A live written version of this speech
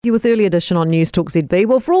You with Early Edition on News Talk ZB.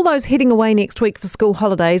 Well, for all those heading away next week for school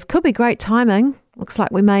holidays, could be great timing. Looks like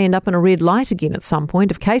we may end up in a red light again at some point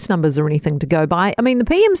if case numbers are anything to go by. I mean, the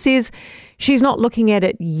PM says she's not looking at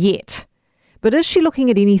it yet. But is she looking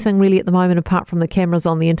at anything really at the moment apart from the cameras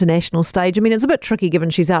on the international stage? I mean, it's a bit tricky given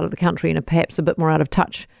she's out of the country and perhaps a bit more out of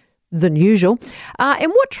touch than usual.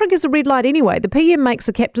 And what triggers a red light anyway? The PM makes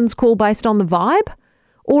a captain's call based on the vibe?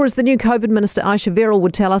 Or as the new COVID Minister Aisha Verrall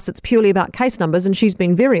would tell us, it's purely about case numbers, and she's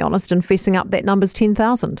been very honest in fessing up that number's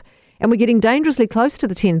 10,000. And we're getting dangerously close to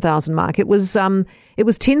the 10,000 mark. It was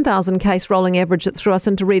 10,000 case rolling average that threw us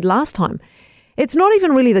into red last time. It's not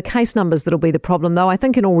even really the case numbers that'll be the problem, though. I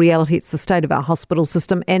think in all reality, it's the state of our hospital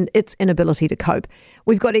system and its inability to cope.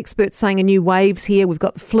 We've got experts saying a new wave's here. We've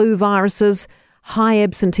got the flu viruses, high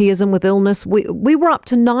absenteeism with illness. We were up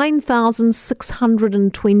to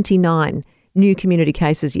 9,629 new community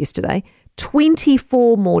cases yesterday,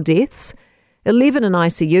 24 more deaths, 11 in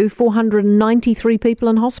ICU, 493 people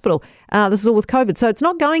in hospital. This is all with COVID, so it's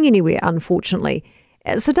not going anywhere, unfortunately.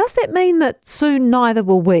 So does that mean that soon neither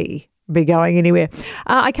will we be going anywhere?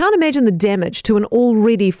 I can't imagine the damage to an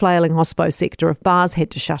already flailing hospo sector if bars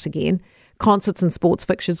had to shut again. Concerts and sports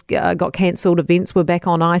fixtures got cancelled, events were back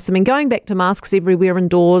on ice. I mean, going back to masks everywhere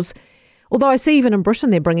indoors. Although I see even in Britain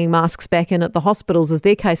they're bringing masks back in at the hospitals as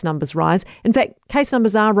their case numbers rise. In fact, case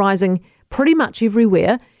numbers are rising pretty much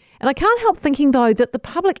everywhere. And I can't help thinking, though, that the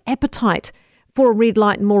public appetite for a red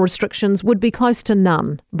light and more restrictions would be close to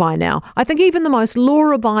none by now. I think even the most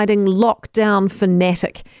law-abiding lockdown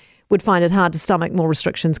fanatic would find it hard to stomach more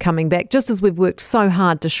restrictions coming back, just as we've worked so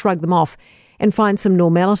hard to shrug them off and find some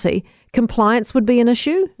normality. Compliance would be an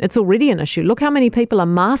issue. It's already an issue. Look how many people are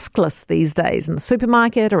maskless these days in the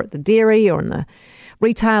supermarket or at the dairy or in the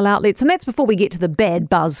retail outlets. And that's before we get to the bad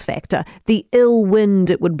buzz factor, the ill wind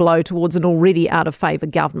it would blow towards an already out-of-favour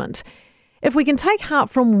government. If we can take heart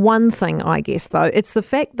from one thing, I guess, though, it's the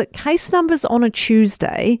fact that case numbers on a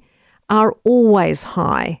Tuesday are always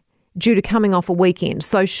high due to coming off a weekend.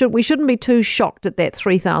 So we shouldn't be too shocked at that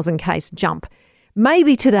 3,000 case jump.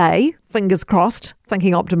 Maybe today, fingers crossed,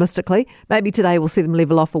 thinking optimistically, maybe today we'll see them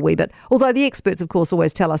level off a wee bit. Although the experts, of course,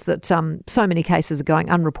 always tell us that so many cases are going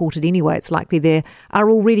unreported anyway, it's likely there are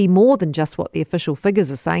already more than just what the official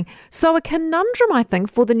figures are saying. So a conundrum, I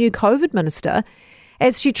think, for the new COVID minister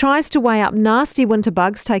as she tries to weigh up nasty winter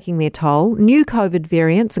bugs taking their toll, new COVID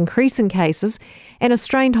variants, increasing cases, and a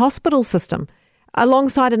strained hospital system,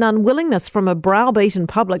 alongside an unwillingness from a browbeaten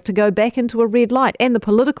public to go back into a red light, and the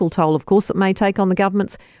political toll, of course, it may take on the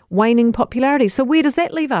government's waning popularity. So where does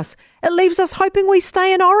that leave us? It leaves us hoping we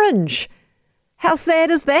stay in orange. How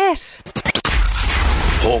sad is that?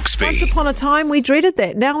 Hawkesby. Once upon a time, we dreaded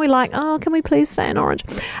that. Now we're like, oh, can we please stay in orange?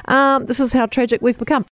 This is how tragic we've become.